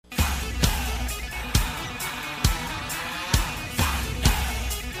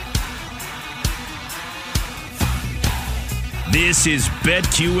This is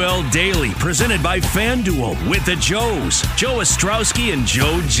BetQL Daily, presented by FanDuel with the Joes, Joe Ostrowski and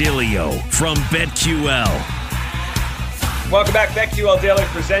Joe Giglio from BetQL. Welcome back. BetQL Daily,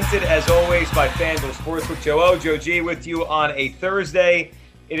 presented as always by FanDuel Sportsbook. Joe O, Joe G with you on a Thursday.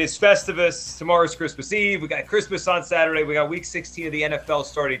 It is Festivus. Tomorrow's Christmas Eve. We got Christmas on Saturday. We got Week 16 of the NFL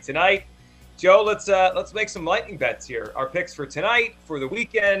starting tonight. Joe, let's make some lightning bets here. Our picks for tonight, for the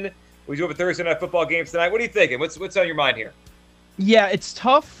weekend. We do have a Thursday night football game tonight. What are you thinking? What's on your mind here? Yeah, it's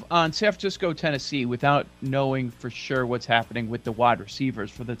tough on San Francisco, Tennessee, without knowing for sure what's happening with the wide receivers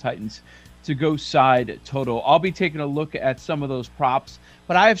for the Titans to go side total. I'll be taking a look at some of those props,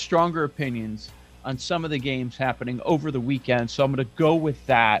 but I have stronger opinions on some of the games happening over the weekend, so I'm going to go with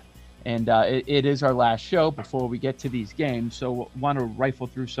that. And it is our last show before we get to these games, so want to rifle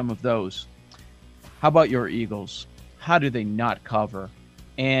through some of those. How about your Eagles? How do they not cover?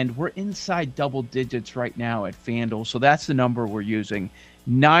 And we're inside double digits right now at FanDuel, so that's the number we're using.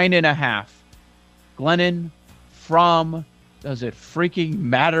 9.5. Glennon from, does it freaking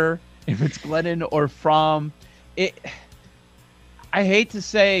matter if it's Glennon or from? I hate to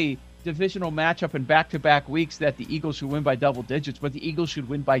say divisional matchup in back-to-back weeks that the Eagles should win by double digits, but the Eagles should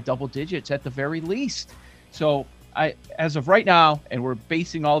win by double digits at the very least. So as of right now, and we're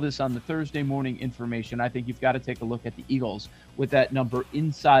basing all this on the Thursday morning information, I think you've got to take a look at the Eagles with that number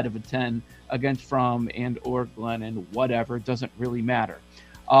inside of a 10 against From and or Glennon, whatever. It doesn't really matter.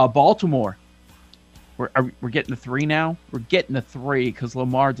 Baltimore, we're getting the 3 now? We're getting the 3 because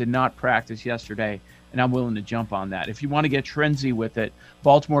Lamar did not practice yesterday, and I'm willing to jump on that. If you want to get trendy with it,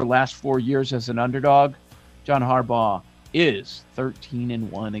 Baltimore last 4 years as an underdog, John Harbaugh is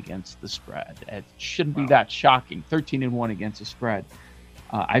 13-1 against the spread. It shouldn't be that shocking. 13-1 against the spread.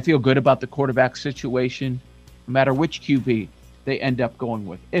 I feel good about the quarterback situation, no matter which QB they end up going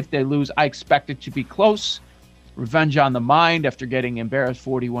with. If they lose, I expect it to be close. Revenge on the mind after getting embarrassed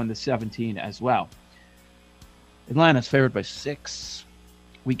 41-17 as well. Atlanta's favored by 6.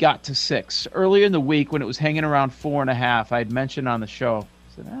 We got to 6. Earlier in the week when it was hanging around 4.5, I had mentioned on the show,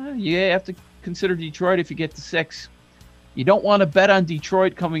 I said, you have to consider Detroit if you get to 6. You don't want to bet on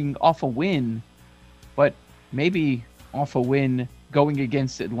Detroit coming off a win, but maybe off a win going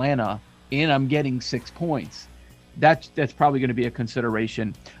against Atlanta, and I'm getting 6 points. That's probably going to be a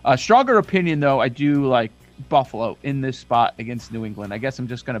consideration. Stronger opinion, though, I do like Buffalo in this spot against New England. I guess I'm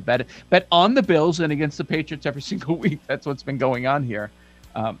just going to bet on the Bills and against the Patriots every single week. That's what's been going on here.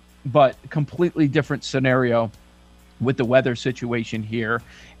 But completely different scenario with the weather situation here.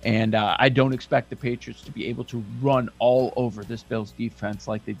 And I don't expect the Patriots to be able to run all over this Bills defense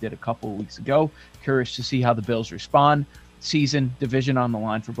like they did a couple of weeks ago. Curious to see how the Bills respond. Season, division on the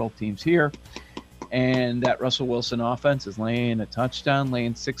line for both teams here. And that Russell Wilson offense is laying a touchdown,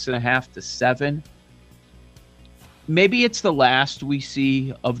 laying 6.5 to 7. Maybe it's the last we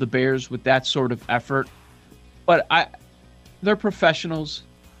see of the Bears with that sort of effort. But they're professionals.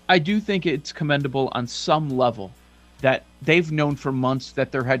 I do think it's commendable on some level that they've known for months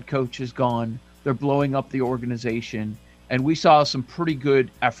that their head coach is gone. They're blowing up the organization. And we saw some pretty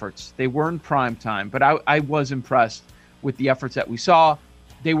good efforts. They were in prime time, but I was impressed with the efforts that we saw.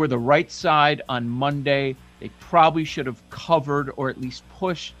 They were the right side on Monday. They probably should have covered or at least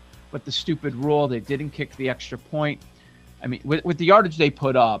pushed, but the stupid rule, they didn't kick the extra point. I mean, with the yardage they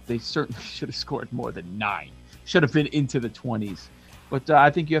put up, they certainly should have scored more than 9. Should have been into the 20s. But I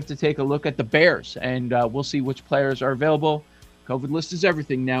think you have to take a look at the Bears, and we'll see which players are available. COVID list is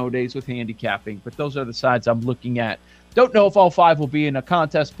everything nowadays with handicapping, but those are the sides I'm looking at. Don't know if all 5 will be in a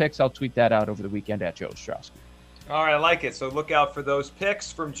contest picks. I'll tweet that out over the weekend at Joe Ostrowski. All right, I like it. So look out for those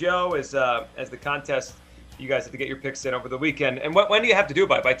picks from Joe as the contest. You guys have to get your picks in over the weekend. And when do you have to do it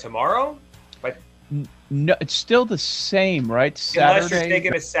by? By tomorrow? No, it's still the same, right? Saturday, unless you're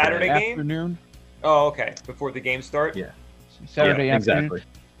taking a Saturday game? Afternoon. Oh, okay. Before the games start? Yeah. Saturday afternoon. Exactly.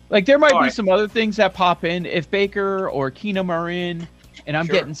 Like there might be some other things that pop in. If Baker or Keenum are in, and I'm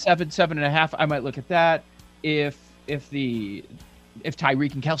getting 7.5, I might look at that. If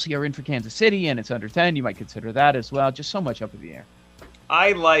Tyreek and Kelsey are in for Kansas City and it's under 10, you might consider that as well. Just so much up in the air.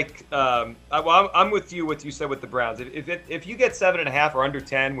 I like. I'm with you. What you said with the Browns. If you get 7.5 or under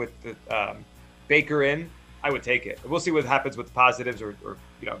 10 with the Baker in, I would take it. We'll see what happens with positives or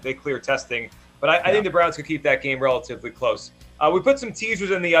they clear testing. But I think the Browns could keep that game relatively close. We put some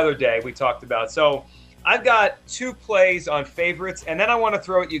teasers in the other day we talked about. So I've got 2 plays on favorites, and then I want to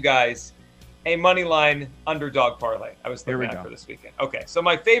throw at you guys a money line underdog parlay. I was looking at for this weekend. Okay, so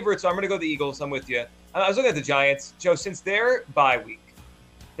my favorites, I'm going to go the Eagles. I'm with you. I was looking at the Giants. Joe, since their bye week,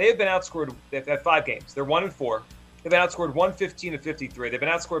 they have been outscored. They've had 5 games. They're 1-4. They've been outscored 115-53. They've been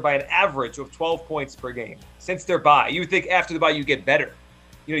outscored by an average of 12 points per game since their bye. You would think after the bye you get better.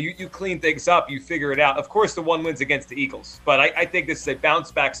 You clean things up, you figure it out. Of course, the one wins against the Eagles, but I think this is a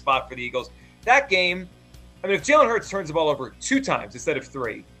bounce-back spot for the Eagles. That game, I mean, if Jalen Hurts turns the ball over 2 times instead of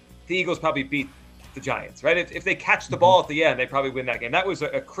 3, the Eagles probably beat the Giants, right? If they catch the ball at the end, they probably win that game. That was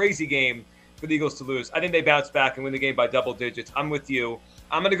a crazy game for the Eagles to lose. I think they bounce back and win the game by double digits. I'm with you.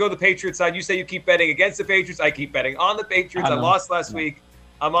 I'm going to go the Patriots side. You say you keep betting against the Patriots. I keep betting on the Patriots. I lost last week.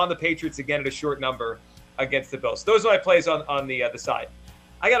 I'm on the Patriots again at a short number against the Bills. Those are my plays on the side.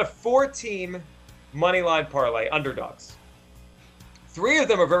 I got a 4-team money line parlay, underdogs. 3 of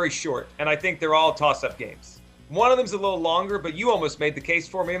them are very short, and I think they're all toss-up games. One of them's a little longer, but you almost made the case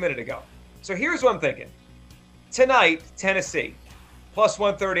for me a minute ago. So here's what I'm thinking. Tonight, Tennessee, plus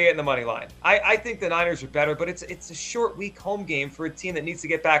 138 in the money line. I think the Niners are better, but it's a short week home game for a team that needs to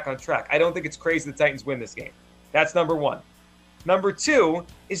get back on track. I don't think it's crazy the Titans win this game. That's number 1. Number 2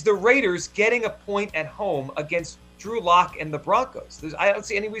 is the Raiders getting a point at home against Drew Lock and the Broncos. I don't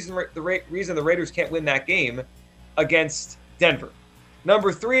see any reason the Raiders can't win that game against Denver.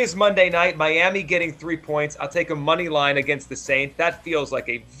 Number 3 is Monday night, Miami getting 3 points. I'll take a money line against the Saints. That feels like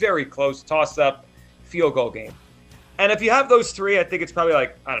a very close toss-up field goal game. And if you have those 3, I think it's probably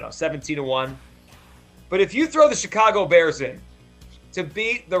 17-1. But if you throw the Chicago Bears in to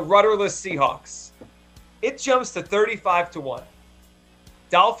beat the rudderless Seahawks, it jumps to 35-1.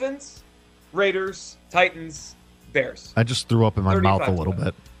 Dolphins, Raiders, Titans, Bears. I just threw up in my mouth a little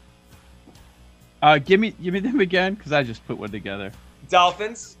bit. Give me them again, because I just put one together.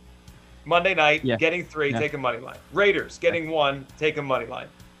 Dolphins, Monday night, getting 3, take a money line. Raiders, getting 1, take a money line.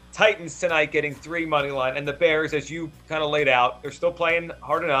 Titans tonight getting 3 money line. And the Bears, as you kind of laid out, they're still playing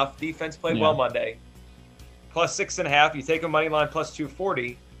hard enough. Defense played well Monday. Plus 6.5. You take a money line plus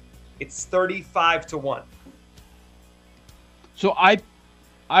 240. It's 35-1. So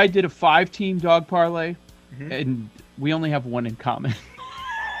I did a 5-team dog parlay, and we only have one in common.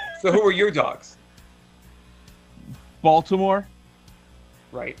 So who are your dogs? Baltimore.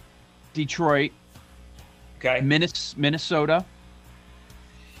 Right. Detroit. Okay. Minnesota.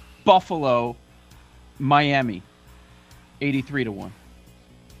 Buffalo. Miami. 83-1.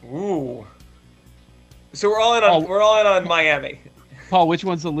 Ooh. So we're all in on Miami. Paul, which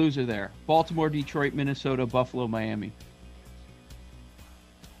one's the loser there? Baltimore, Detroit, Minnesota, Buffalo, Miami.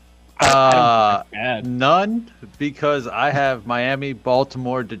 None, because I have Miami,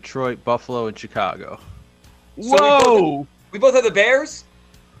 Baltimore, Detroit, Buffalo, and Chicago. So Whoa! We both have the Bears?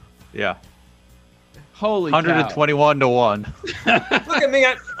 Yeah. Holy cow. 121-1. Look at me.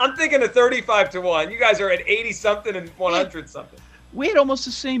 I'm thinking of 35-1. You guys are at 80-something and 100-something. We had almost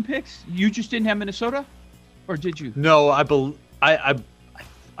the same picks. You just didn't have Minnesota? Or did you? No, I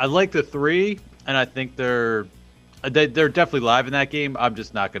like the 3, and I think they're definitely live in that game. I'm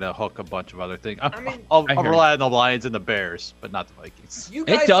just not going to hook a bunch of other things. I'll rely on the Lions and the Bears, but not the Vikings. You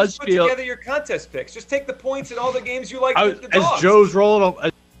guys just put together your contest picks. Just take the points in all the games you like. The dogs. As Joe's rolling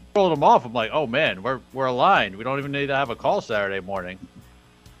them off, I'm like, oh man, we're aligned. We don't even need to have a call Saturday morning.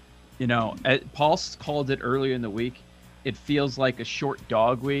 Paul called it earlier in the week. It feels like a short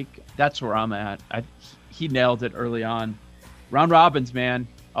dog week. That's where I'm at. He nailed it early on. Round robins, man.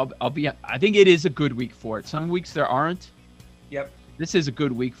 I think it is a good week for it. Some weeks there aren't. Yep. This is a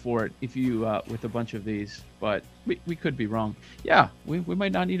good week for it if you with a bunch of these, but we could be wrong. Yeah, we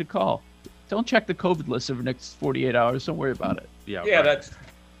might not need a call. Don't check the COVID list over the next 48 hours. Don't worry about it. Yeah, right. That's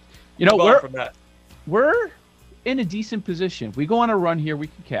we're in a decent position. We go on a run here, we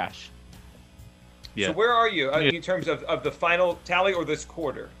can cash. Yeah. So where are you in terms of the final tally or this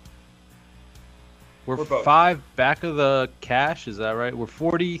quarter? We're 5 back of the cash. Is that right? We're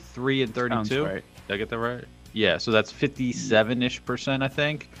 43 and 32. Sounds right. Did I get that right? Yeah. So that's 57-ish%, I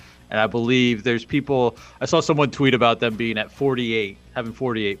think. And I believe there's people. I saw someone tweet about them being at 48, having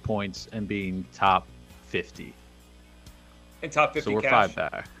 48 points, and being top 50. And top 50. So we're cash. 5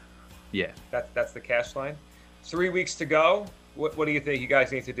 back. Yeah. That's the cash line. 3 weeks to go. What do you think you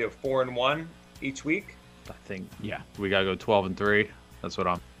guys need to do? 4 and 1 each week? I think we gotta go 12 and 3. That's what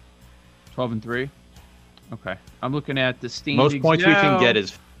I'm. 12 and 3. Okay, I'm looking at the standings. Most points we can get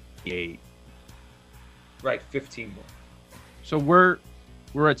is 8. Right, 15 more. So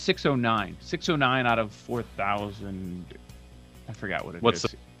we're at 609. 609 out of 4,000. I forgot what it is. What's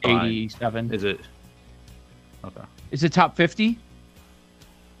the 87? Is it? Okay. Is it top 50?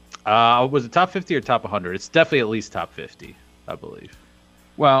 Was it top 50 or top 100? It's definitely at least top 50, I believe.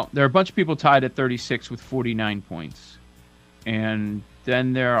 Well, there are a bunch of people tied at 36 with 49 points. And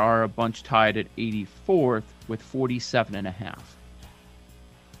then there are a bunch tied at 84th with 47.5.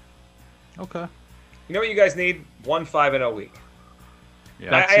 Okay. You know what you guys need? 1 5-0 week.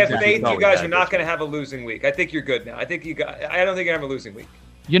 Yeah, I have faith you guys are not going to have a losing week. I think you're good now. I don't think you're going to have a losing week.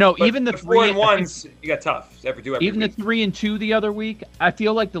 You know, But even the 4-1s, you got tough. Every even week. the 3-2 the other week, I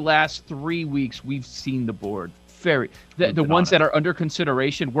feel like the last 3 weeks we've seen the board the ones that are under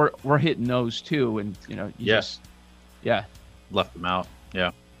consideration. We're hitting those too, and you know, left them out.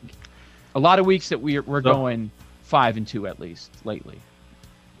 Yeah, a lot of weeks that we're going 5-2 at least lately.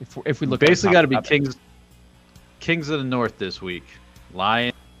 If we look, basically got to be kings of the North this week.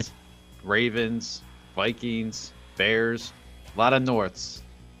 Lions, Ravens, Vikings, Bears, a lot of North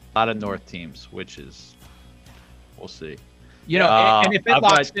teams, which is we'll see. You know, and if it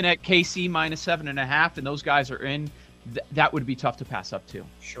locks in at KC -7.5, and those guys are in, that would be tough to pass up too.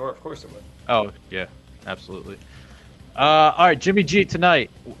 Sure, of course it would. Oh yeah, absolutely. All right, Jimmy G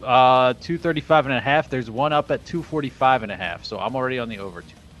tonight, 235.5. There's one up at 245.5. So I'm already on the over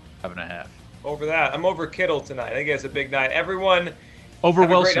 2.5. Over that, I'm over Kittle tonight. I think it's a big night. Everyone, over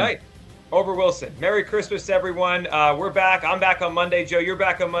Wilson. Great night. Over Wilson. Merry Christmas, everyone. We're back. I'm back on Monday. Joe, you're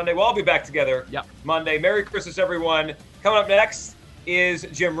back on Monday. We'll all be back together Monday. Merry Christmas, everyone. Coming up next is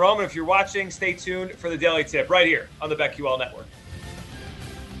Jim Rome. And if you're watching, stay tuned for the Daily Tip right here on the BetQL Network.